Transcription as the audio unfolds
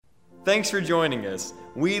Thanks for joining us.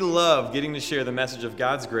 We love getting to share the message of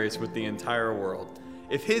God's grace with the entire world.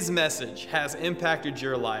 If His message has impacted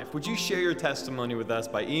your life, would you share your testimony with us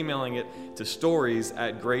by emailing it to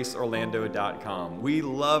stories@graceorlando.com. We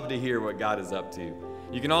love to hear what God is up to.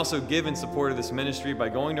 You can also give in support of this ministry by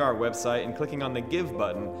going to our website and clicking on the Give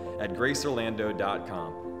button at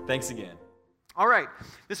graceorlando.com. Thanks again. All right,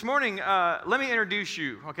 this morning, let me introduce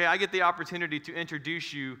you, okay? I get the opportunity to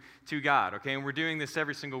introduce you to God, okay? And we're doing this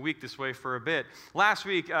every single week this way for a bit. Last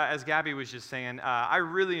week, as Gabby was just saying, I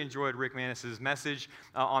really enjoyed Rick Manis's message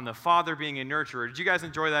on the Father being a nurturer. Did you guys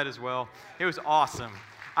enjoy that as well? It was awesome.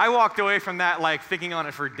 I walked away from that like thinking on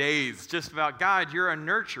it for days, just about, God, you're a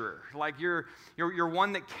nurturer. Like you're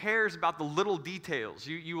one that cares about the little details.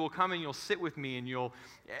 You will come and you'll sit with me and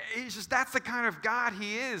it's just, that's the kind of God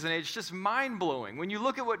He is, and it's just mind-blowing. When you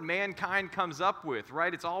look at what mankind comes up with,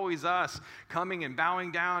 right, it's always us coming and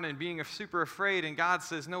bowing down and being super afraid, and God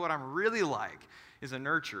says, no, what I'm really like is a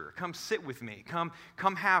nurturer. Come sit with me. Come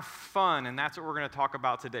have fun, and that's what we're going to talk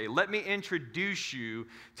about today. Let me introduce you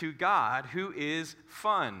to God, who is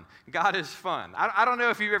fun. God is fun. I don't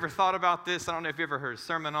know if you've ever thought about this. I don't know if you've ever heard a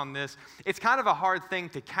sermon on this. It's kind of a hard thing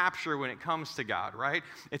to capture when it comes to God, right?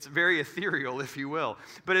 It's very ethereal, if you will.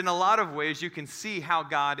 But in a lot of ways, you can see how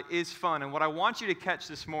God is fun. And what I want you to catch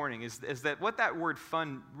this morning is that what that word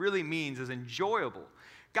fun really means is enjoyable.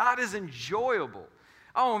 God is enjoyable.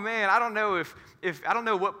 Oh man, I don't know if I don't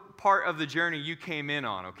know what part of the journey you came in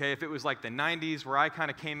on, okay? If it was like the 90s where I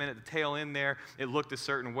kind of came in at the tail end there, it looked a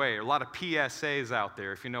certain way. A lot of PSAs out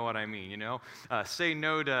there, if you know what I mean, you know? Say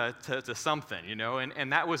no to something, you know?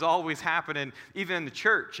 And that was always happening, even in the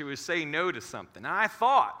church. It was say no to something. And I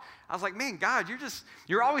was like, man, God,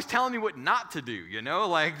 you're always telling me what not to do, you know?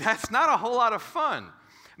 Like, that's not a whole lot of fun.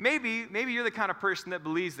 Maybe you're the kind of person that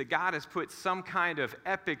believes that God has put some kind of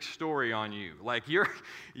epic story on you. Like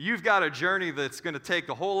you've got a journey that's going to take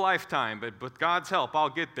a whole lifetime, but with God's help, I'll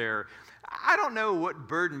get there. I don't know what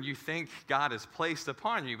burden you think God has placed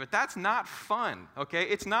upon you, but that's not fun, okay?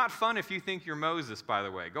 It's not fun if you think you're Moses, by the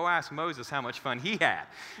way. Go ask Moses how much fun he had.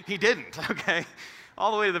 He didn't, okay?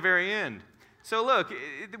 All the way to the very end. So look,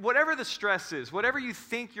 whatever the stress is, whatever you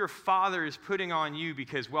think your Father is putting on you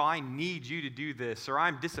because, well, I need you to do this, or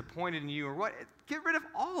I'm disappointed in you, or what, get rid of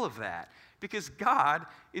all of that because God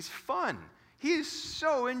is fun. He is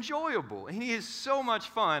so enjoyable, and He is so much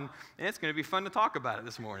fun, and it's going to be fun to talk about it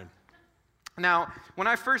this morning. Now, when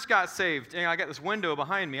I first got saved, I got this window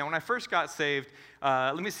behind me, and when I first got saved,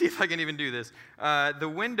 let me see if I can even do this. The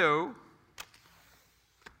window...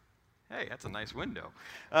 Hey, that's a nice window.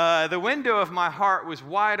 The window of my heart was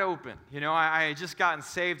wide open. You know, I had just gotten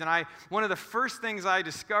saved, and one of the first things I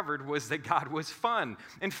discovered was that God was fun.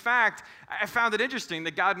 In fact, I found it interesting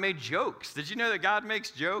that God made jokes. Did you know that God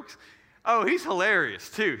makes jokes? Oh, He's hilarious,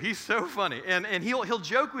 too. He's so funny. And he'll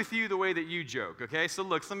joke with you the way that you joke, okay? So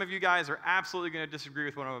look, some of you guys are absolutely going to disagree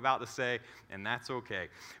with what I'm about to say, and that's okay.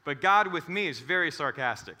 But God with me is very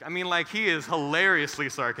sarcastic. I mean, like, He is hilariously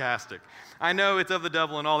sarcastic. I know it's of the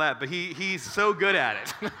devil and all that, but he's so good at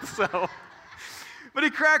it. But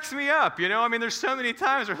He cracks me up, you know? I mean, there's so many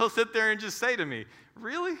times where He'll sit there and just say to me,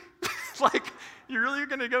 really? Like, you really are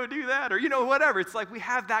going to go do that? Or, you know, whatever. It's like we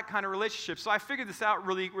have that kind of relationship. So I figured this out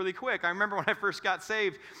really, really quick. I remember when I first got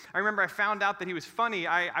saved, I found out that He was funny.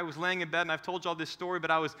 I was laying in bed, and I've told y'all this story,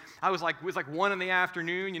 but it was like 1 in the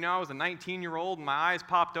afternoon, you know, I was a 19-year-old, and my eyes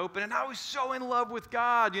popped open, and I was so in love with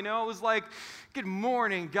God, you know. It was like, good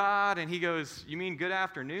morning, God. And He goes, you mean good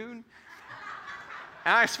afternoon?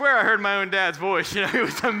 And I swear I heard my own dad's voice. You know, it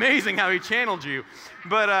was amazing how He channeled you.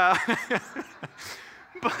 But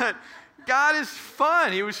God is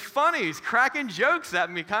fun. He was funny. He's cracking jokes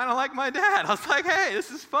at me, kind of like my dad. I was like, hey,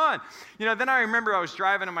 this is fun. You know, then I remember I was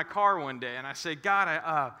driving in my car one day, and I said, God,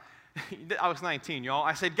 I was 19, y'all.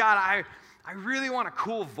 I said, God, I really want a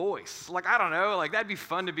cool voice. Like, I don't know, like that'd be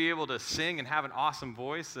fun to be able to sing and have an awesome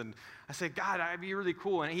voice. And I said, God, that'd be really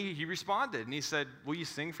cool. And he responded, and he said, will you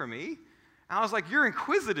sing for me? And I was like, you're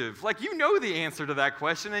inquisitive. Like, you know the answer to that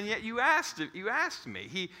question, and yet you asked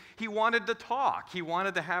me. He wanted to talk. He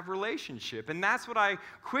wanted to have relationship. And that's what I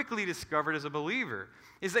quickly discovered as a believer,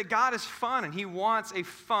 is that God is fun, and He wants a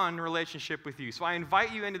fun relationship with you. So I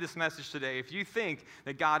invite you into this message today if you think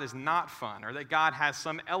that God is not fun or that God has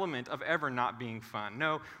some element of ever not being fun.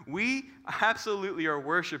 No, we absolutely are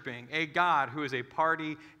worshiping a God who is a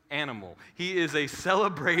party animal. He is a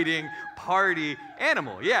celebrating party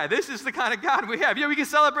animal. Yeah, this is the kind of God we have. Yeah, we can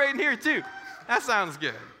celebrate in here too. That sounds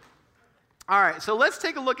good. All right, so let's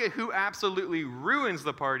take a look at who absolutely ruins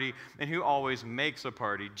the party and who always makes a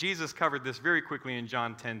party. Jesus covered this very quickly in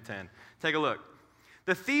John 10:10. Take a look.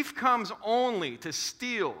 The thief comes only to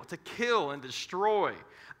steal, to kill, and destroy.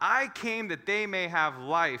 I came that they may have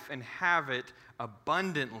life and have it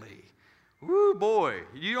abundantly. Woo, boy,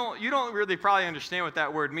 you don't really probably understand what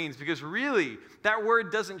that word means, because really that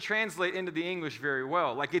word doesn't translate into the English very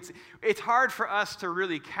well. Like it's hard for us to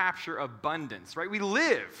really capture abundance, right? We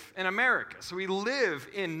live in America, so we live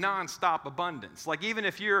in nonstop abundance. Like even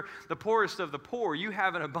if you're the poorest of the poor, you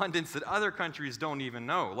have an abundance that other countries don't even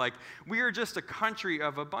know. Like we are just a country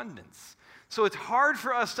of abundance. So it's hard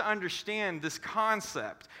for us to understand this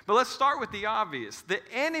concept. But let's start with the obvious. The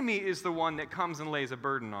enemy is the one that comes and lays a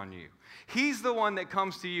burden on you. He's the one that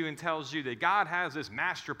comes to you and tells you that God has this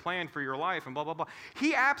master plan for your life and blah, blah, blah.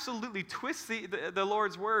 He absolutely twists the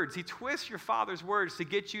Lord's words. He twists your Father's words to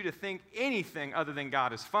get you to think anything other than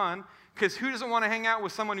God is fun, because who doesn't want to hang out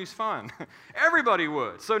with someone who's fun? Everybody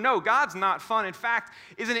would. So no, God's not fun. In fact,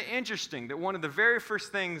 isn't it interesting that one of the very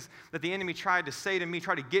first things that the enemy tried to say to me,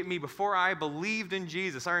 tried to get me before I believed in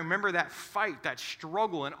Jesus, I remember that fight, that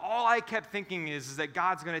struggle, and all I kept thinking is that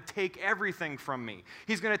God's going to take everything from me.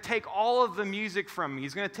 He's going to take all of the music from me.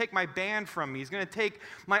 He's going to take my band from me. He's going to take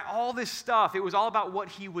all this stuff. It was all about what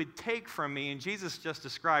he would take from me, and Jesus just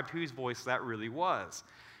described whose voice that really was.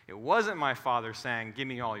 It wasn't my Father saying, give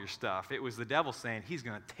me all your stuff. It was the devil saying, he's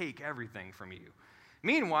going to take everything from you.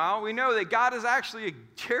 Meanwhile, we know that God is actually a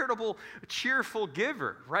charitable, cheerful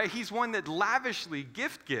giver, right? He's one that lavishly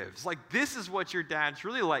gift gives. Like, this is what your dad's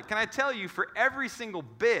really like. Can I tell you, for every single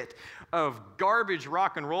bit of garbage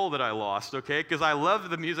rock and roll that I lost, okay, because I loved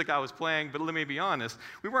the music I was playing, but let me be honest,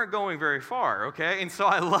 we weren't going very far, okay? And so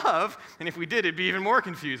I love, and if we did, it'd be even more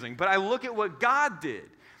confusing, but I look at what God did.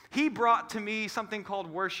 He brought to me something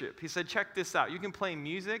called worship. He said, check this out. You can play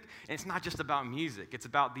music, and it's not just about music. It's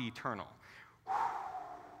about the eternal.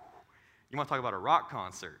 You want to talk about a rock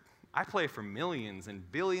concert? I play for millions and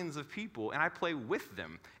billions of people, and I play with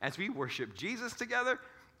them. As we worship Jesus together,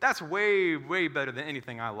 that's way, way better than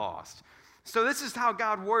anything I lost. So this is how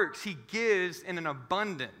God works. He gives in an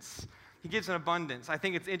abundance. He gives in abundance. I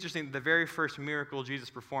think it's interesting that the very first miracle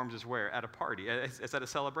Jesus performs is where? At a party. It's at a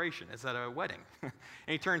celebration. It's at a wedding. And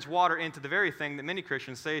he turns water into the very thing that many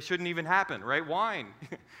Christians say shouldn't even happen, right? Wine.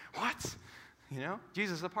 What? You know,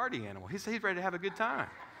 Jesus is a party animal. He's ready to have a good time.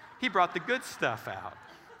 He brought the good stuff out.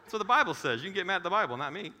 That's what the Bible says. You can get mad at the Bible,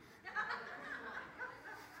 not me.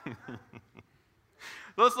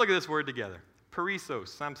 Let's look at this word together.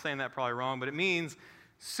 Perissos. I'm saying that probably wrong, but it means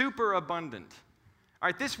superabundant. All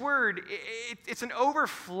right, this word, it's an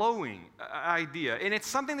overflowing idea, and it's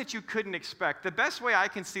something that you couldn't expect. The best way I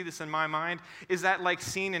can see this in my mind is that like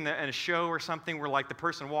scene in a show or something where like the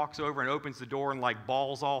person walks over and opens the door and like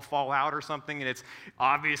balls all fall out or something, and it's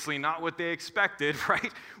obviously not what they expected,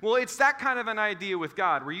 right? Well, it's that kind of an idea with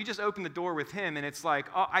God, where you just open the door with him, and it's like,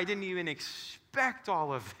 oh, I didn't even expect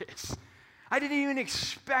all of this. I didn't even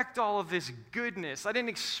expect all of this goodness. I didn't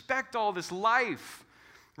expect all this life.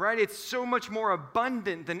 Right? It's so much more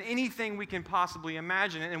abundant than anything we can possibly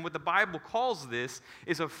imagine. And what the Bible calls this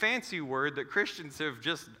is a fancy word that Christians have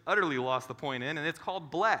just utterly lost the point in, and it's called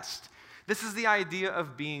blessed. This is the idea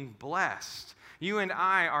of being blessed. You and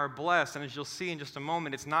I are blessed, and as you'll see in just a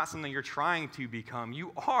moment, it's not something you're trying to become.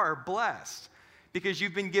 You are blessed because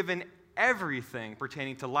you've been given everything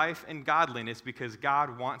pertaining to life and godliness, because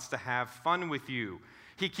God wants to have fun with you.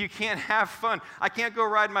 You can't have fun. I can't go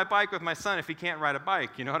ride my bike with my son if he can't ride a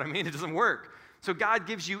bike. You know what I mean? It doesn't work. So God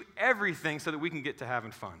gives you everything so that we can get to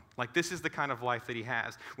having fun. Like, this is the kind of life that he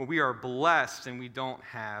has, where we are blessed and we don't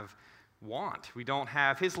have want. We don't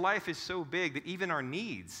have, his life is so big that even our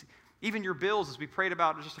needs, even your bills, as we prayed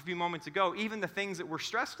about just a few moments ago, even the things that we're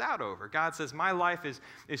stressed out over, God says, my life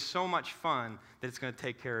is so much fun that it's going to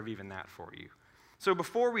take care of even that for you. So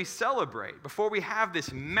before we celebrate, before we have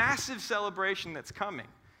this massive celebration that's coming,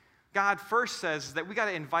 God first says that we got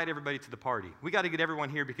to invite everybody to the party. We got to get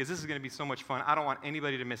everyone here because this is going to be so much fun. I don't want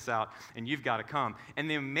anybody to miss out, and you've got to come. And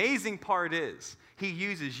the amazing part is he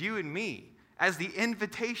uses you and me as the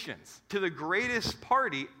invitations to the greatest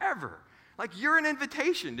party ever. Like, you're an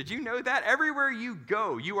invitation. Did you know that? Everywhere you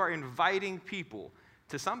go, you are inviting people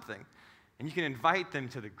to something, and you can invite them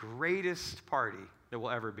to the greatest party that will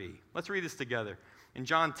ever be. Let's read this together. In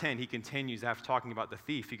John 10, he continues after talking about the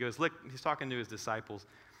thief. He goes, look, he's talking to his disciples.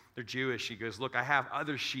 They're Jewish. He goes, look, I have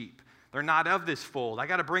other sheep. They're not of this fold. I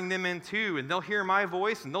got to bring them in too, and they'll hear my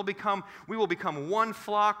voice, and we will become one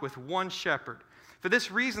flock with one shepherd. For this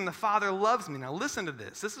reason, the Father loves me. Now listen to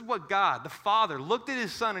this. This is what God, the Father, looked at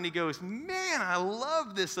his Son, and he goes, man, I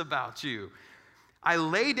love this about you. I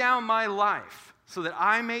lay down my life so that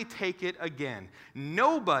I may take it again.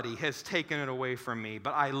 Nobody has taken it away from me,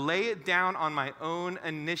 but I lay it down on my own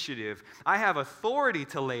initiative. I have authority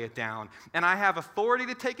to lay it down, and I have authority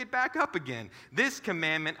to take it back up again. This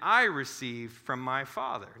commandment I received from my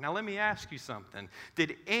Father. Now let me ask you something.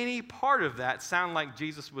 Did any part of that sound like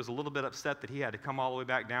Jesus was a little bit upset that he had to come all the way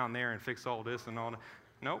back down there and fix all this and all that?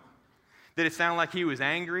 Nope. Did it sound like he was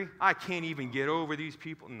angry? I can't even get over these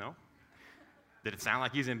people? No. Did it sound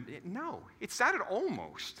like he's in? No. It sounded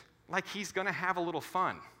almost like he's going to have a little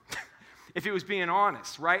fun, if it was being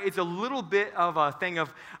honest, right? It's a little bit of a thing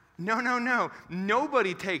of, no.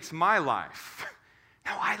 Nobody takes my life.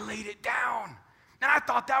 No, I laid it down. And I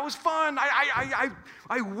thought that was fun.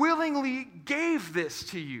 I willingly gave this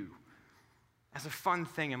to you as a fun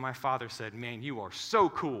thing. And my Father said, man, you are so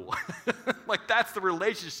cool. Like, that's the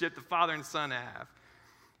relationship the Father and Son have.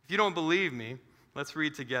 If you don't believe me, let's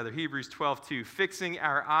read together. Hebrews 12:2. Fixing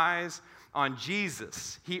our eyes on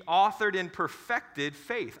Jesus, he authored and perfected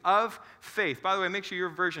faith, of faith. By the way, make sure your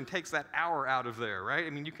version takes that hour out of there, right? I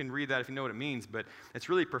mean, you can read that if you know what it means, but it's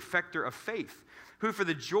really perfecter of faith, who for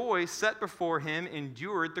the joy set before him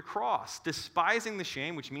endured the cross, despising the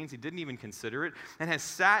shame, which means he didn't even consider it, and has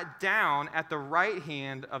sat down at the right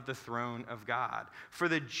hand of the throne of God. For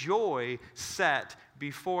the joy set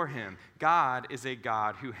before him. God is a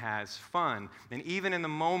God who has fun. And even in the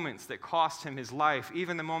moments that cost him his life,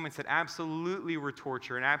 even the moments that absolutely were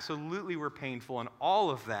torture and absolutely were painful and all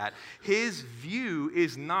of that, his view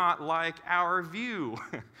is not like our view.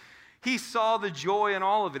 He saw the joy in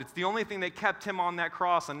all of it. It's the only thing that kept him on that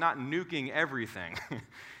cross and not nuking everything.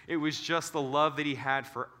 It was just the love that he had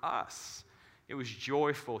for us. It was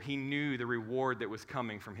joyful. He knew the reward that was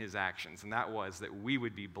coming from his actions, and that was that we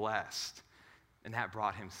would be blessed. And that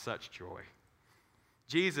brought him such joy.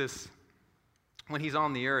 Jesus, when he's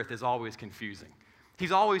on the earth, is always confusing.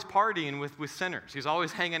 He's always partying with sinners. He's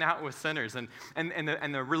always hanging out with sinners. And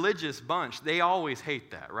the religious bunch, they always hate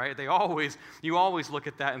that, right? You always look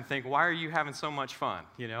at that and think, why are you having so much fun,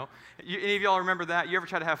 you know? Any of y'all remember that? You ever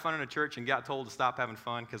try to have fun in a church and got told to stop having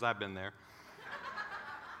fun? Because I've been there.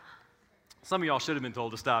 Some of y'all should have been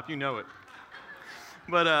told to stop. You know it.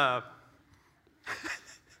 But,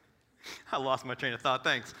 I lost my train of thought.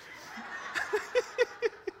 Thanks.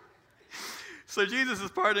 So Jesus is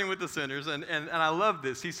partying with the sinners, and I love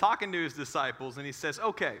this. He's talking to his disciples, and he says,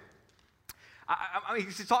 okay, I mean,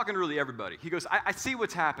 he's talking to really everybody. He goes, I see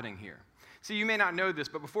what's happening here. See, you may not know this,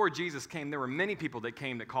 but before Jesus came, there were many people that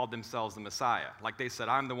came that called themselves the Messiah. Like they said,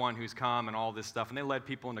 I'm the one who's come and all this stuff, and they led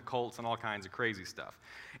people into cults and all kinds of crazy stuff.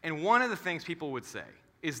 And one of the things people would say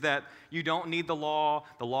is that you don't need the law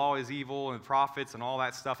is evil, and prophets and all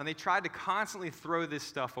that stuff. And they tried to constantly throw this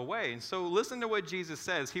stuff away. And so listen to what Jesus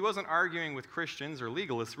says. He wasn't arguing with Christians or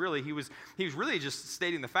legalists, really. He was really just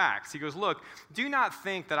stating the facts. He goes, look, do not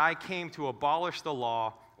think that I came to abolish the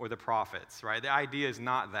law or the prophets, right? The idea is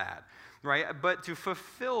not that, right? But to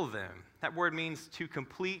fulfill them. That word means to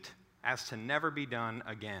complete, as to never be done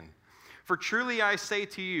again. For truly I say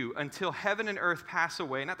to you, until heaven and earth pass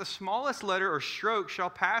away, not the smallest letter or stroke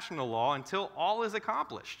shall pass from the law until all is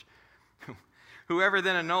accomplished. Whoever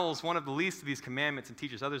then annuls one of the least of these commandments and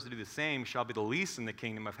teaches others to do the same shall be the least in the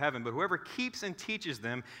kingdom of heaven. But whoever keeps and teaches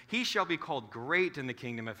them, he shall be called great in the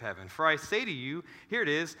kingdom of heaven. For I say to you, here it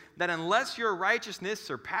is, that unless your righteousness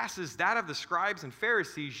surpasses that of the scribes and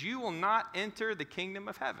Pharisees, you will not enter the kingdom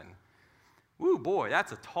of heaven. Ooh, boy,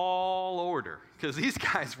 that's a tall order, because these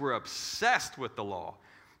guys were obsessed with the law.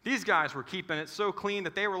 These guys were keeping it so clean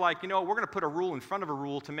that they were like, you know, we're going to put a rule in front of a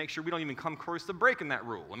rule to make sure we don't even come close to breaking that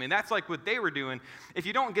rule. I mean, that's like what they were doing. If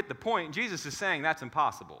you don't get the point, Jesus is saying that's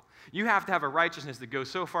impossible. You have to have a righteousness that goes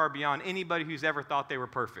so far beyond anybody who's ever thought they were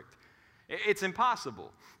perfect. It's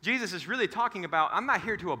impossible. Jesus is really talking about, I'm not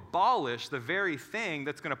here to abolish the very thing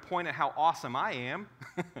that's going to point at how awesome I am.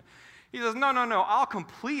 He says, no, I'll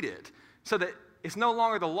complete it. So that it's no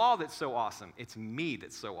longer the law that's so awesome, it's me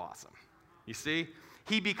that's so awesome. You see?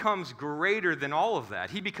 He becomes greater than all of that.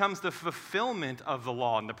 He becomes the fulfillment of the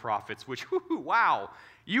law and the prophets, which, wow,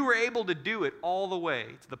 you were able to do it all the way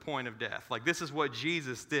to the point of death. Like, this is what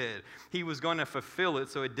Jesus did. He was going to fulfill it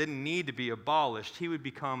so it didn't need to be abolished. He would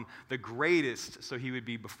become the greatest so he would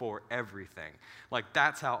be before everything. Like,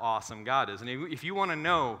 that's how awesome God is. And if you want to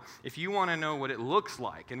know what it looks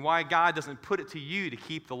like and why God doesn't put it to you to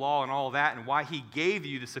keep the law and all that and why he gave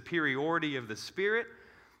you the superiority of the Spirit,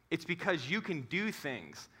 it's because you can do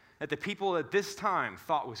things that the people at this time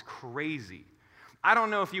thought was crazy. I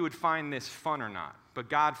don't know if you would find this fun or not, but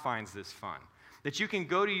God finds this fun. That you can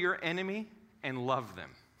go to your enemy and love them.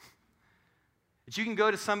 That you can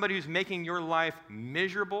go to somebody who's making your life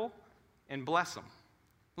miserable and bless them.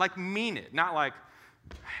 Like, mean it. Not like,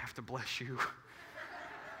 I have to bless you.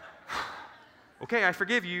 Okay, I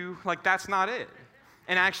forgive you. Like, that's not it.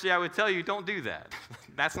 And actually, I would tell you, don't do that.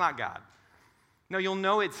 That's not God. No, you'll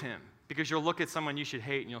know it's him because you'll look at someone you should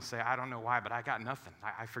hate and you'll say, I don't know why, but I got nothing.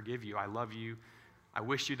 I forgive you. I love you. I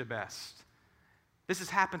wish you the best. This has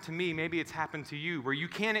happened to me. Maybe it's happened to you where you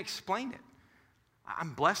can't explain it.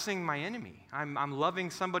 I'm blessing my enemy. I'm loving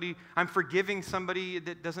somebody. I'm forgiving somebody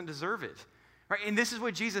that doesn't deserve it. Right? And this is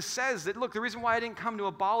what Jesus says, that look, the reason why I didn't come to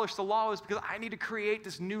abolish the law is because I need to create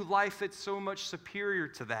this new life that's so much superior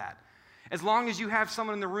to that. As long as you have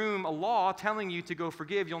someone in the room, a law, telling you to go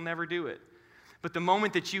forgive, you'll never do it. But the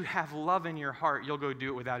moment that you have love in your heart, you'll go do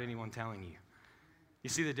it without anyone telling you. You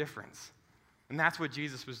see the difference? And that's what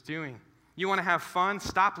Jesus was doing. You want to have fun?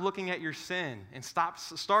 Stop looking at your sin and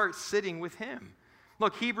start sitting with him.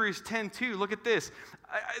 Look, Hebrews 10:2, look at this.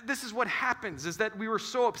 This is what happens, is that we were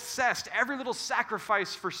so obsessed. Every little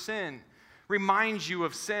sacrifice for sin reminds you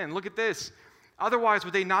of sin. Look at this. Otherwise,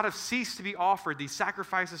 would they not have ceased to be offered, these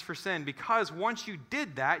sacrifices for sin? Because once you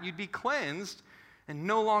did that, you'd be cleansed and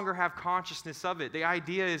no longer have consciousness of it. The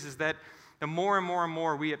idea is that the more and more and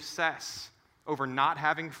more we obsess over not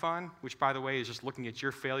having fun, which, by the way, is just looking at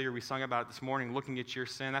your failure. We sung about it this morning, looking at your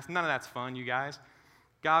sin. None of that's fun, you guys.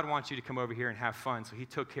 God wants you to come over here and have fun, so he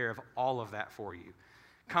took care of all of that for you.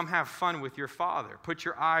 Come have fun with your Father. Put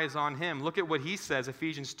your eyes on him. Look at what he says,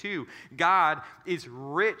 Ephesians 2. God is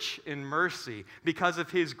rich in mercy because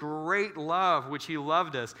of his great love, which he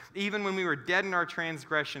loved us. Even when we were dead in our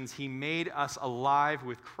transgressions, he made us alive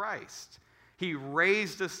with Christ. He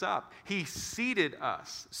raised us up. He seated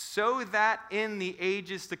us so that in the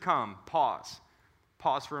ages to come, pause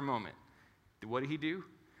for a moment. What did he do?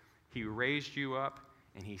 He raised you up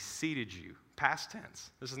and he seated you. Past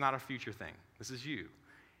tense. This is not a future thing. This is you.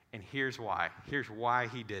 And here's why. Here's why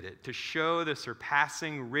he did it. To show the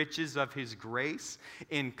surpassing riches of his grace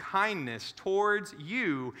in kindness towards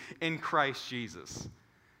you in Christ Jesus.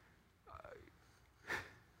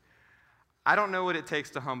 I don't know what it takes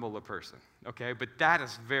to humble a person, okay? But that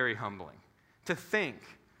is very humbling. To think,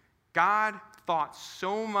 God thought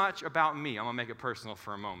so much about me. I'm going to make it personal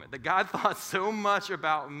for a moment. That God thought so much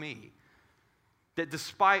about me that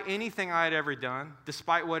despite anything I had ever done,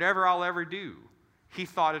 despite whatever I'll ever do, he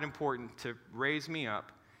thought it important to raise me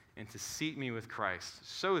up and to seat me with Christ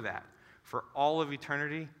so that for all of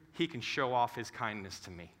eternity, he can show off his kindness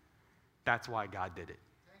to me. That's why God did it.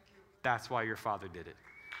 That's why your Father did it.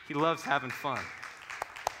 He loves having fun.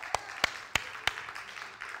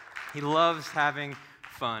 He loves having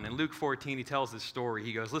fun. In Luke 14, he tells this story.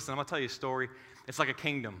 He goes, listen, I'm going to tell you a story. It's like a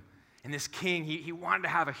kingdom. And this king, he wanted to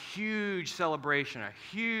have a huge celebration, a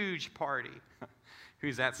huge party.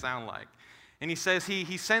 Who's that sound like? And he says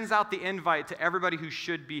he sends out the invite to everybody who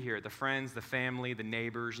should be here, the friends, the family, the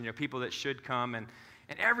neighbors, people that should come. And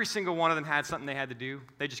every single one of them had something they had to do.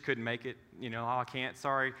 They just couldn't make it. Oh, I can't,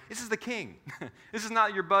 sorry. This is the king. This is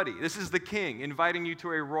not your buddy. This is the king inviting you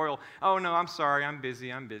to a royal, oh, no, I'm sorry, I'm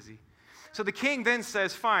busy. So the king then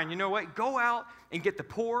says, fine, you know what? Go out and get the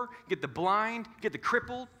poor, get the blind, get the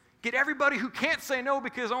crippled, get everybody who can't say no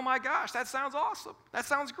because, oh my gosh, that sounds awesome. That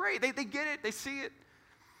sounds great. They get it. They see it.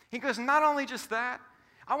 He goes, not only just that,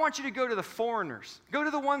 I want you to go to the foreigners. Go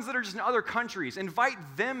to the ones that are just in other countries. Invite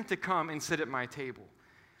them to come and sit at my table.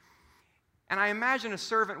 And I imagine a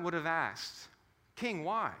servant would have asked, King,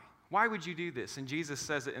 why? Why would you do this? And Jesus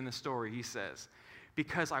says it in the story. He says,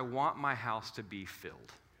 because I want my house to be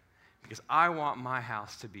filled. Because I want my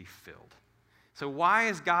house to be filled. So why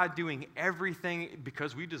is God doing everything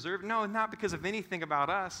because we deserve it? No, not because of anything about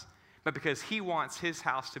us, but because he wants his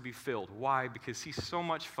house to be filled. Why? Because he's so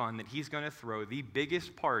much fun that he's going to throw the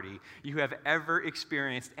biggest party you have ever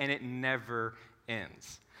experienced, and it never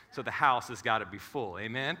ends. So the house has got to be full.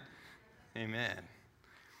 Amen? Amen.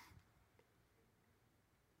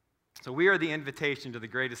 So we are the invitation to the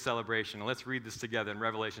greatest celebration. Let's read this together in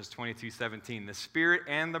Revelations 22:17. The Spirit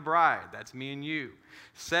and the bride, that's me and you,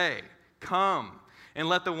 say, come. And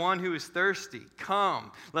let the one who is thirsty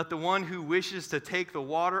come. Let the one who wishes to take the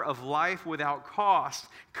water of life without cost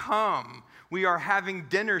come. We are having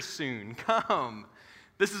dinner soon. Come.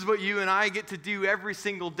 This is what you and I get to do every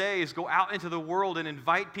single day, is go out into the world and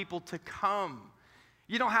invite people to come.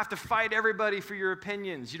 You don't have to fight everybody for your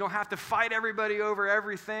opinions. You don't have to fight everybody over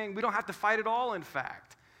everything. We don't have to fight it all, in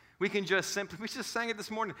fact. We can just we just sang it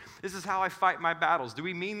this morning. This is how I fight my battles. Do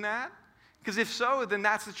we mean that? Because if so, then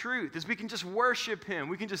that's the truth, is we can just worship him.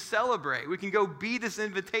 We can just celebrate. We can go be this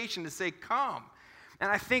invitation to say, come. And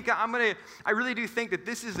I really do think that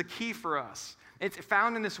this is the key for us, It's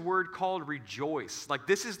found in this word called rejoice. Like,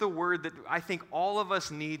 this is the word that I think all of us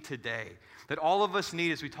need today, that all of us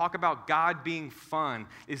need as we talk about God being fun,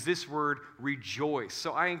 is this word rejoice.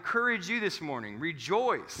 So I encourage you this morning,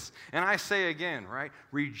 rejoice. And I say again, right,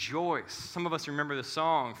 rejoice. Some of us remember the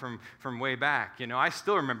song from way back. You know, I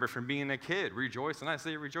still remember from being a kid, rejoice. And I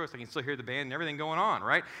say rejoice, I can still hear the band and everything going on,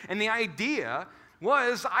 right? And the idea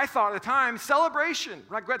was, I thought at the time, celebration.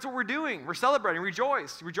 Like, that's what we're doing. We're celebrating,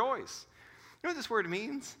 rejoice, rejoice. You know what this word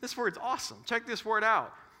means? This word's awesome. Check this word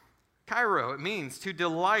out. Kairo, it means to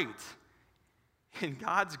delight in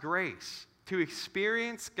God's grace, to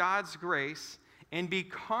experience God's grace and be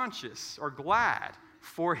conscious or glad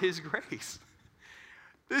for his grace.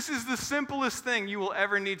 This is the simplest thing you will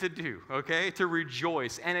ever need to do, okay? To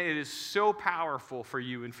rejoice. And it is so powerful for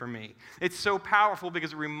you and for me. It's so powerful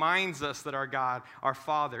because it reminds us that our God, our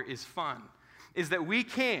Father, is fun, is that we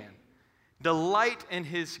can delight in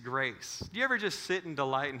his grace. Do you ever just sit and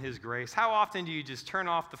delight in his grace? How often do you just turn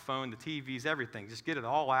off the phone, the TVs, everything, just get it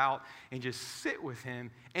all out and just sit with him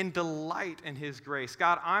and delight in his grace?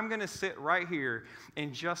 God, I'm going to sit right here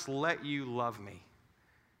and just let you love me.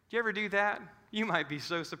 Do you ever do that? You might be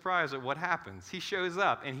so surprised at what happens. He shows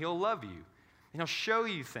up and he'll love you and he'll show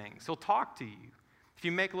you things. He'll talk to you if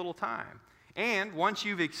you make a little time. And once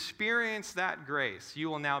you've experienced that grace, you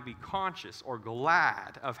will now be conscious or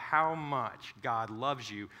glad of how much God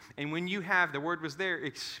loves you. And when you have, the word was there,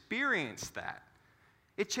 experience that,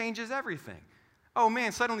 it changes everything. Oh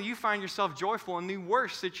man, suddenly you find yourself joyful in the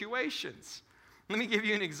worst situations. Let me give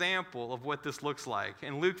you an example of what this looks like.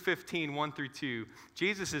 In Luke 15, 1 through 2,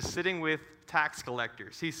 Jesus is sitting with tax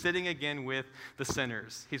collectors. He's sitting again with the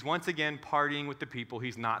sinners. He's once again partying with the people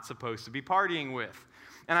he's not supposed to be partying with.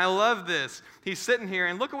 And I love this. He's sitting here,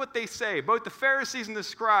 and look at what they say. Both the Pharisees and the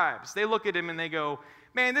scribes, they look at him and they go,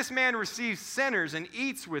 man, this man receives sinners and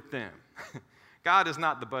eats with them. God is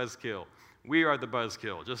not the buzzkill. We are the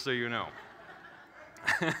buzzkill, just so you know.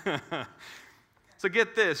 So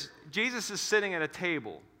get this. Jesus is sitting at a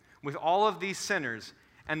table with all of these sinners,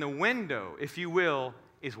 and the window, if you will,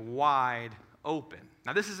 is wide open.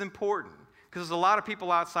 Now, this is important, because there's a lot of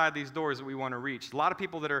people outside these doors that we want to reach. A lot of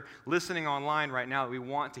people that are listening online right now that we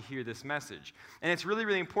want to hear this message. And it's really,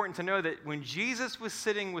 really important to know that when Jesus was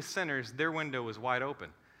sitting with sinners, their window was wide open.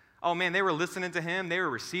 Oh man, they were listening to him. They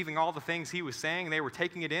were receiving all the things he was saying. They were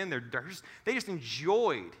taking it in. They just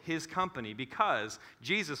enjoyed his company because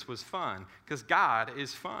Jesus was fun, because God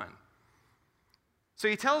is fun. So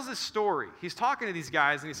he tells this story. He's talking to these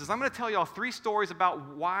guys, and he says, I'm going to tell you all 3 stories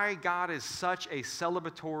about why God is such a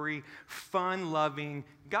celebratory, fun-loving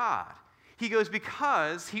God. He goes,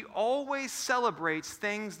 because he always celebrates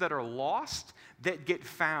things that are lost that get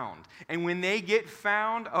found. And when they get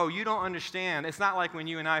found, oh, you don't understand. It's not like when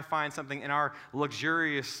you and I find something in our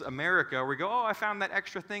luxurious America where we go, oh, I found that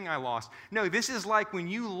extra thing I lost. No, this is like when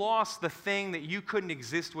you lost the thing that you couldn't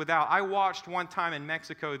exist without. I watched one time in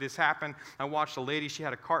Mexico this happen. I watched a lady, she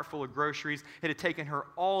had a cart full of groceries. It had taken her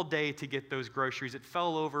all day to get those groceries. It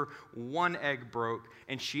fell over, 1 egg broke,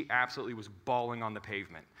 and she absolutely was bawling on the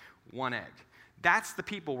pavement. 1 egg. That's the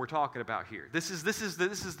people we're talking about here. This is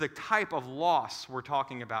the type of loss we're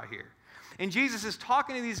talking about here. And Jesus is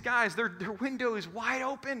talking to these guys. Their window is wide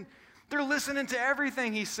open. They're listening to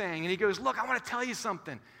everything he's saying. And he goes, look, I want to tell you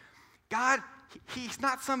something. God, he's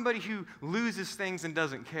not somebody who loses things and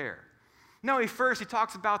doesn't care. No, first he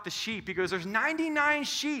talks about the sheep. He goes, there's 99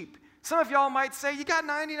 sheep. Some of y'all might say, you got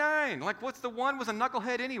 99. Like, what's the one was a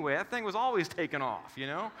knucklehead anyway? That thing was always taken off, you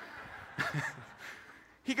know?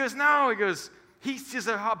 He goes, no. He says,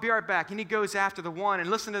 I'll be right back. And he goes after the one. And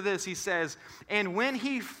listen to this. He says, and when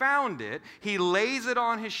he found it, he lays it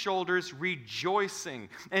on his shoulders, rejoicing.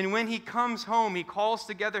 And when he comes home, he calls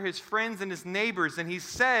together his friends and his neighbors. And he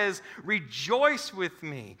says, rejoice with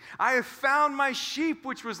me. I have found my sheep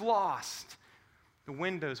which was lost. The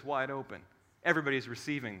window's wide open. Everybody's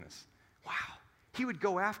receiving this. Wow. He would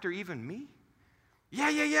go after even me?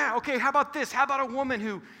 Yeah. Okay, how about this? How about a woman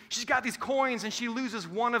who, she's got these coins and she loses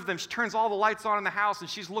one of them. She turns all the lights on in the house and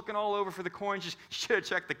she's looking all over for the coins. She should have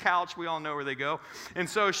checked the couch. We all know where they go. And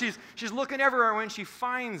so she's looking everywhere. When she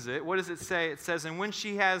finds it, what does it say? It says, and when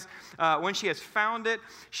she has found it,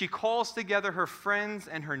 she calls together her friends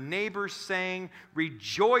and her neighbors, saying,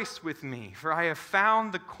 rejoice with me, for I have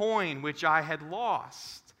found the coin which I had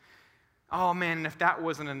lost. Oh man, and if that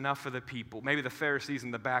wasn't enough for the people, maybe the Pharisees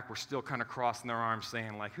in the back were still kind of crossing their arms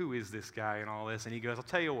saying like, who is this guy and all this? And he goes, I'll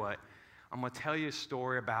tell you what, I'm going to tell you a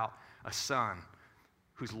story about a son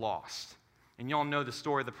who's lost. And y'all know the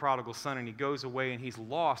story of the prodigal son, and he goes away and he's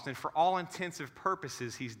lost, and for all intensive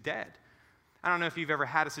purposes, he's dead. I don't know if you've ever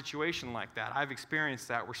had a situation like that. I've experienced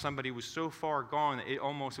that where somebody was so far gone that it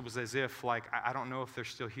was as if, like, I don't know if they're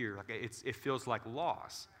still here. Like, it feels like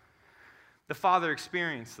loss. The father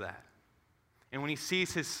experienced that. And when he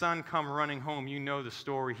sees his son come running home, you know the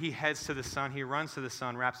story. He heads to the son, he runs to the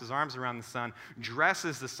son, wraps his arms around the son,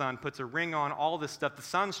 dresses the son, puts a ring on, all this stuff. The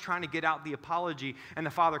son's trying to get out the apology, and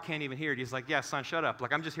the father can't even hear it. He's like, yeah, son, shut up.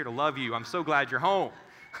 Like, I'm just here to love you. I'm so glad you're home.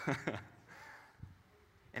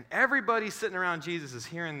 And everybody sitting around Jesus is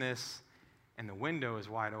hearing this, and the window is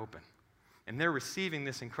wide open. And they're receiving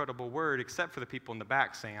this incredible word, except for the people in the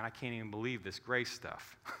back saying, I can't even believe this grace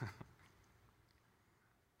stuff.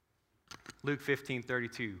 Luke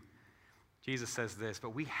 15:32, Jesus says this,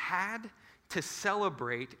 but we had to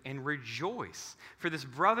celebrate and rejoice, for this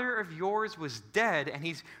brother of yours was dead, and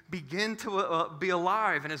he's begun to be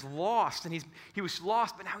alive, and is lost, and he was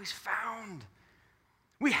lost, but now he's found.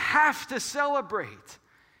 We have to celebrate.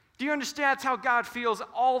 Do you understand? That's how God feels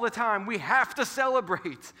all the time. We have to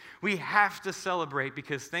celebrate. We have to celebrate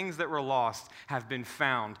because things that were lost have been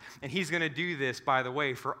found, and he's going to do this, by the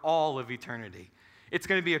way, for all of eternity. It's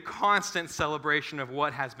going to be a constant celebration of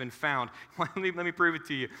what has been found. Let me prove it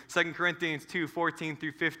to you. 2 Corinthians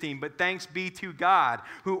 2:14-15. But thanks be to God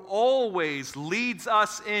who always leads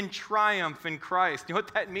us in triumph in Christ. You know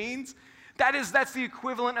what that means? That's the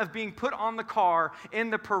equivalent of being put on the car in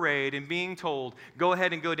the parade and being told, go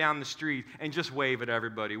ahead and go down the street and just wave at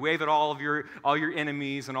everybody. Wave at all your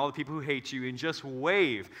enemies and all the people who hate you and just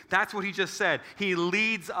wave. That's what he just said. He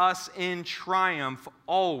leads us in triumph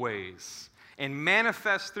always. And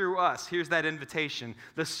manifest through us, here's that invitation,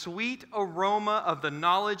 the sweet aroma of the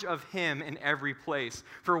knowledge of him in every place.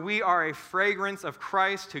 For we are a fragrance of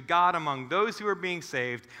Christ to God among those who are being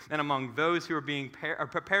saved and among those who are being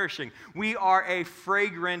perishing. We are a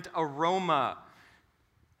fragrant aroma.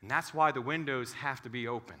 And that's why the windows have to be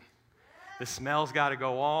open. The smell's got to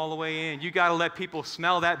go all the way in. You got to let people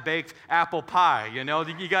smell that baked apple pie, you know?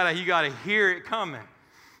 You got to hear it coming.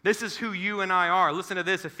 This is who you and I are. Listen to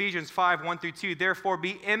this, Ephesians 5:1-2. Therefore,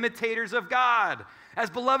 be imitators of God. As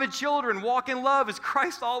beloved children, walk in love as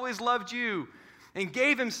Christ always loved you and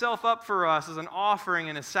gave himself up for us as an offering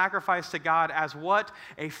and a sacrifice to God as what?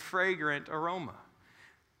 A fragrant aroma.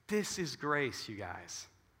 This is grace, you guys.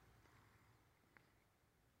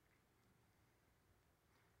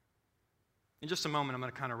 In just a moment, I'm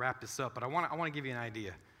going to kind of wrap this up, but I want to give you an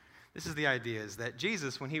idea. This is the idea, is that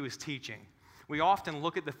Jesus, when he was teaching, we often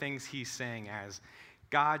look at the things he's saying as,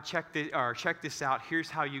 God, check this out. Here's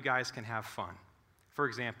how you guys can have fun. For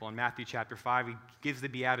example, in Matthew chapter 5, he gives the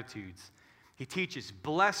Beatitudes. He teaches,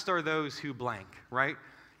 blessed are those who blank, right?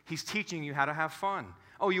 He's teaching you how to have fun.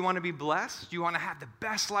 Oh, you want to be blessed? You want to have the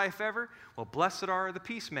best life ever? Well, blessed are the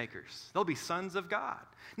peacemakers. They'll be sons of God.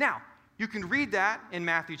 Now, you can read that in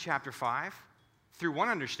Matthew chapter 5 through one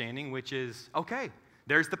understanding, which is, okay,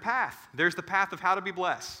 there's the path. There's the path of how to be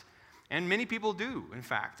blessed. And many people do, in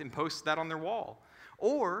fact, and post that on their wall.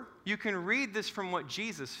 Or you can read this from what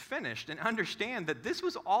Jesus finished and understand that this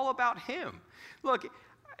was all about him. Look,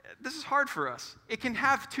 this is hard for us. It can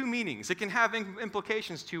have two meanings. It can have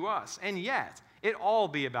implications to us, and yet it all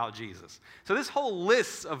be about Jesus. So this whole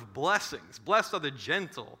list of blessings, blessed are the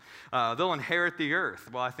gentle, they'll inherit the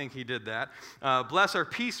earth. Well, I think he did that. Blessed are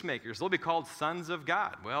peacemakers, they'll be called sons of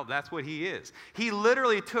God. Well, that's what he is. He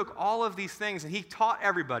literally took all of these things and he taught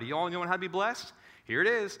everybody. You all know how to be blessed? Here it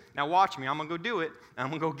is. Now watch me. I'm going to go do it, and I'm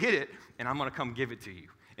going to go get it, and I'm going to come give it to you.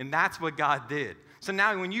 And that's what God did. So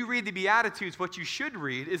now when you read the Beatitudes, what you should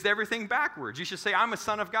read is everything backwards. You should say, I'm a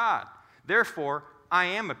son of God. Therefore, I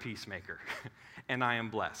am a peacemaker. And I am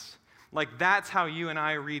blessed. Like, that's how you and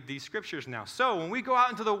I read these scriptures now. So when we go out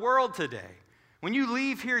into the world today, when you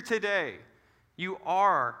leave here today, you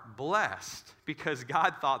are blessed because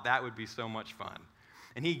God thought that would be so much fun.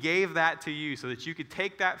 And he gave that to you so that you could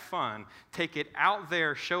take that fun, take it out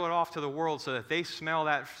there, show it off to the world so that they smell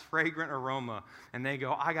that fragrant aroma and they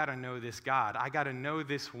go, I got to know this God. I got to know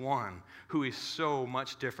this one who is so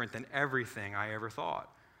much different than everything I ever thought.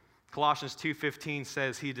 Colossians 2:15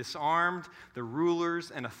 says, he disarmed the rulers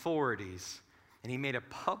and authorities, and he made a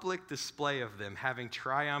public display of them, having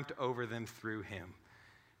triumphed over them through him.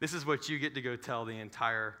 This is what you get to go tell the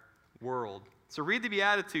entire world. So read the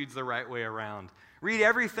Beatitudes the right way around. Read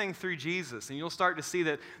everything through Jesus, and you'll start to see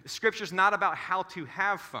that the Scripture's not about how to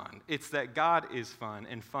have fun. It's that God is fun,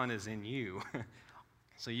 and fun is in you.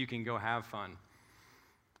 So you can go have fun.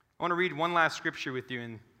 I want to read one last scripture with you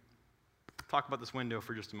and talk about this window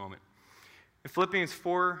for just a moment. In Philippians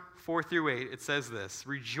 4:4-8, it says this,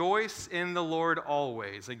 rejoice in the Lord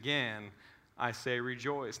always. Again, I say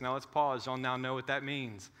rejoice. Now let's pause. Y'all now know what that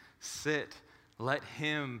means. Sit. Let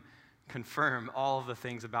him confirm all of the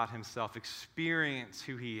things about himself. Experience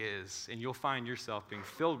who he is, and you'll find yourself being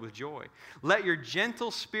filled with joy. Let your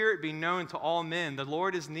gentle spirit be known to all men. The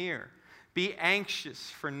Lord is near. Be anxious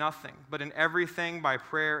for nothing, but in everything by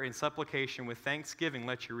prayer and supplication with thanksgiving,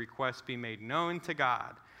 let your requests be made known to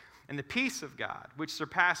God. And the peace of God, which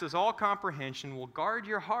surpasses all comprehension, will guard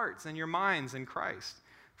your hearts and your minds in Christ.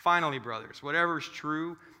 Finally, brothers, whatever is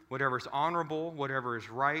true, whatever is honorable, whatever is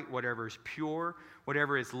right, whatever is pure,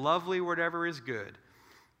 whatever is lovely, whatever is good,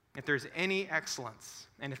 if there's any excellence,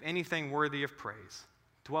 and if anything worthy of praise,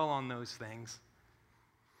 dwell on those things.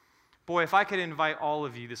 Boy, if I could invite all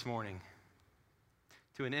of you this morning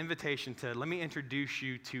to an invitation to, let me introduce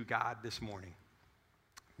you to God this morning.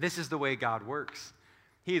 This is the way God works.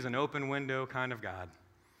 He is an open window kind of God.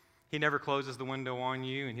 He never closes the window on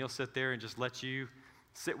you, and he'll sit there and just let you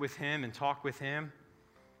sit with him and talk with him.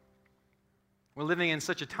 We're living in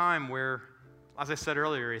such a time where, as I said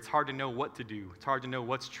earlier, it's hard to know what to do. It's hard to know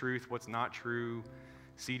what's truth, what's not true.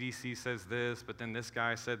 CDC says this, but then this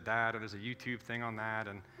guy said that, and there's a YouTube thing on that,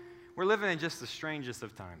 and we're living in just the strangest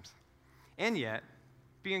of times. And yet,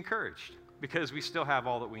 be encouraged, because we still have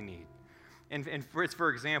all that we need. And for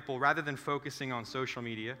example, rather than focusing on social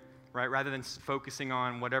media, right, rather than focusing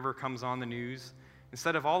on whatever comes on the news,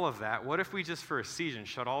 instead of all of that, what if we just for a season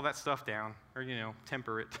shut all that stuff down, or,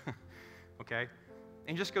 temper it, okay,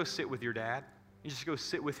 and just go sit with your dad, and just go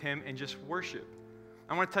sit with him and just worship.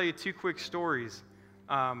 I want to tell you two quick stories.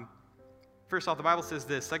 First off, the Bible says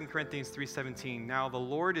this, 2 Corinthians 3:17, now the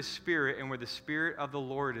Lord is spirit, and where the spirit of the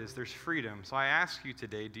Lord is, there's freedom. So I ask you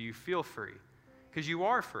today, do you feel free? Because you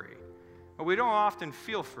are free. But we don't often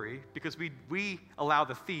feel free because we allow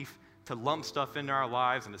the thief to lump stuff into our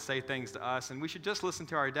lives and to say things to us, and we should just listen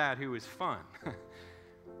to our dad who is fun. If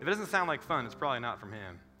it doesn't sound like fun, it's probably not from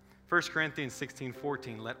him. 1 Corinthians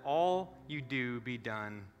 16:14, let all you do be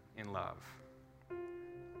done in love.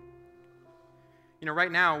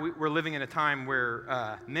 Right now, we're living in a time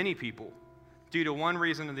where many people, due to one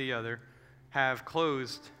reason or the other, have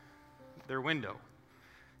closed their window.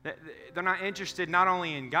 They're not interested not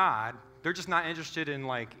only in God, they're just not interested in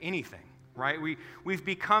anything, right? We've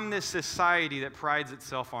become this society that prides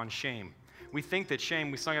itself on shame. We think that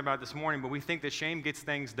shame, we sung about it this morning, but we think that shame gets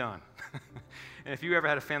things done. And if you ever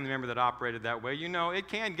had a family member that operated that way, it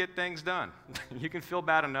can get things done. You can feel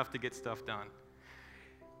bad enough to get stuff done.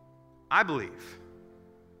 I believe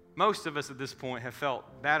most of us at this point have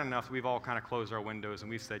felt bad enough that we've all kind of closed our windows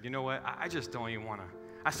and we've said, you know what, I just don't even want to.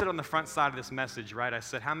 I said on the front side of this message, right, I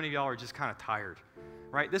said, how many of y'all are just kind of tired,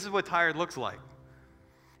 right? This is what tired looks like.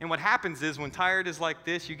 And what happens is when tired is like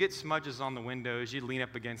this, you get smudges on the windows, you lean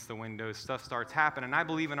up against the windows, stuff starts happening. And I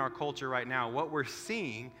believe in our culture right now, what we're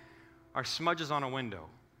seeing are smudges on a window.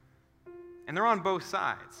 And they're on both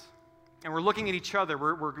sides. And we're looking at each other.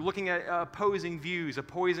 We're looking at opposing views,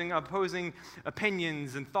 opposing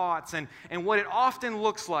opinions and thoughts. And what it often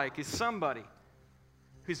looks like is somebody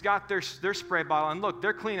who's got their spray bottle. And look,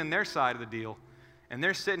 they're cleaning their side of the deal. And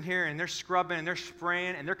they're sitting here and they're scrubbing and they're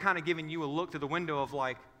spraying. And they're kind of giving you a look through the window of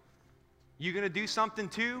you going to do something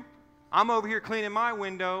too? I'm over here cleaning my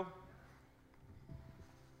window.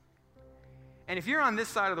 And if you're on this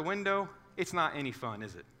side of the window, it's not any fun,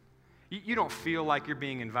 is it? You don't feel like you're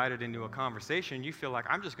being invited into a conversation. You feel like,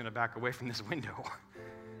 I'm just going to back away from this window.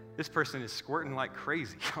 This person is squirting like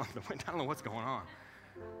crazy on the window. I don't know what's going on.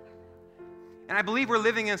 And I believe we're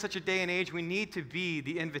living in such a day and age, we need to be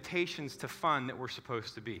the invitations to fun that we're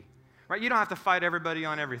supposed to be. Right? You don't have to fight everybody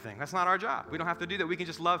on everything. That's not our job. We don't have to do that. We can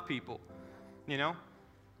just love people,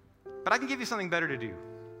 But I can give you something better to do.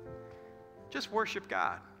 Just worship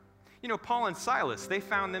God. Paul and Silas, they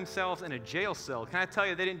found themselves in a jail cell. Can I tell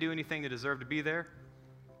you, they didn't do anything to deserve to be there?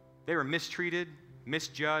 They were mistreated,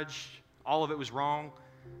 misjudged. All of it was wrong.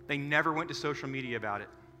 They never went to social media about it.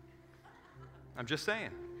 I'm just saying.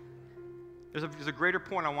 There's a greater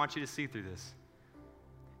point I want you to see through this.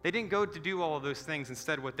 They didn't go to do all of those things.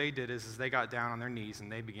 Instead, what they did is they got down on their knees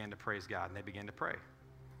and they began to praise God and they began to pray.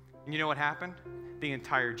 And you know what happened? The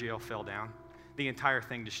entire jail fell down. The entire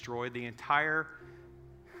thing destroyed. The entire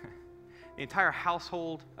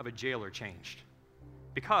household of a jailer changed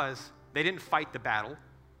because they didn't fight the battle.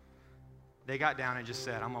 They got down and just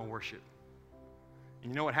said, I'm going to worship.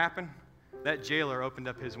 And you know what happened? That jailer opened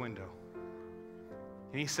up his window.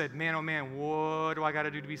 And he said, man, oh man, what do I got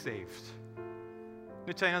to do to be saved? Let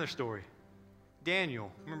me tell you another story.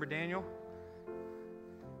 Daniel, remember Daniel?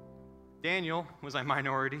 Daniel was a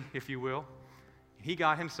minority, if you will. He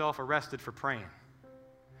got himself arrested for praying.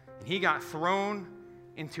 And he got thrown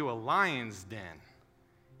into a lion's den.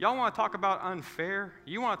 Y'all want to talk about unfair?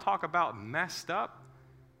 You want to talk about messed up?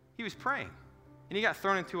 He was praying. And he got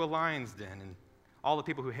thrown into a lion's den, and all the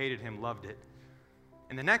people who hated him loved it.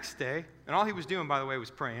 And the next day, and all he was doing, by the way,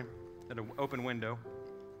 was praying at an open window.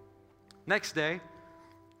 Next day,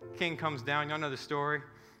 king comes down. Y'all know the story.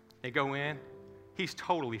 They go in. He's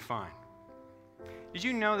totally fine. Did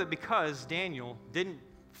you know that because Daniel didn't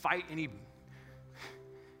fight any,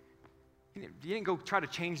 he didn't go try to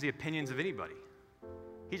change the opinions of anybody.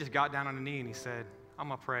 He just got down on a knee and he said, I'm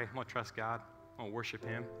going to pray. I'm going to trust God. I'm going to worship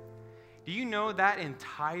him. Do you know that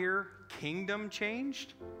entire kingdom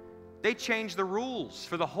changed? They changed the rules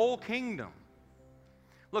for the whole kingdom.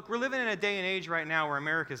 Look, we're living in a day and age right now where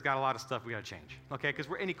America's got a lot of stuff we got to change, okay? Because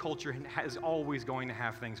any culture is always going to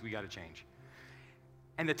have things we got to change.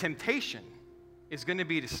 And the temptation is going to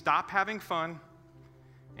be to stop having fun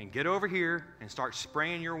and get over here and start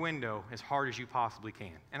spraying your window as hard as you possibly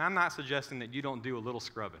can. And I'm not suggesting that you don't do a little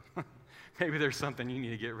scrubbing. Maybe there's something you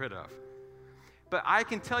need to get rid of. But I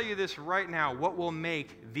can tell you this right now, what will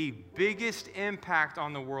make the biggest impact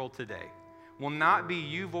on the world today will not be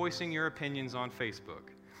you voicing your opinions on Facebook.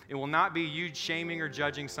 It will not be you shaming or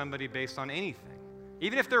judging somebody based on anything,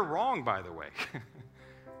 even if they're wrong, by the way.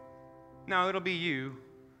 No, it'll be you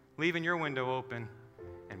leaving your window open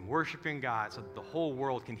and worshiping God so that the whole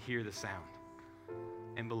world can hear the sound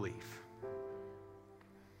and believe.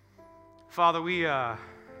 Father, we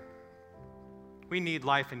need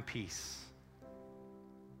life and peace.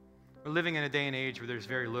 We're living in a day and age where there's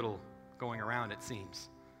very little going around, it seems.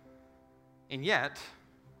 And yet,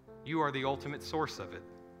 you are the ultimate source of it.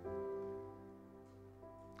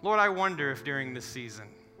 Lord, I wonder if during this season,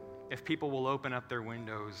 if people will open up their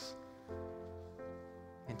windows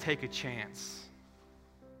and take a chance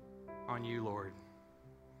on you, Lord.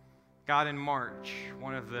 God, in March,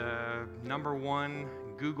 one of the #1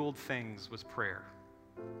 Googled things was prayer.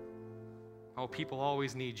 Oh, people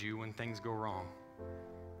always need you when things go wrong.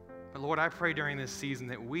 But Lord, I pray during this season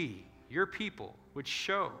that we, your people, would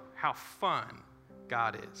show how fun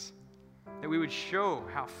God is. That we would show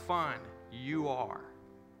how fun you are.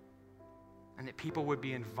 And that people would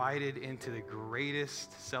be invited into the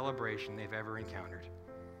greatest celebration they've ever encountered.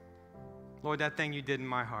 Lord, that thing you did in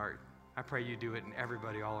my heart, I pray you do it in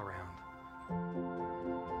everybody all around.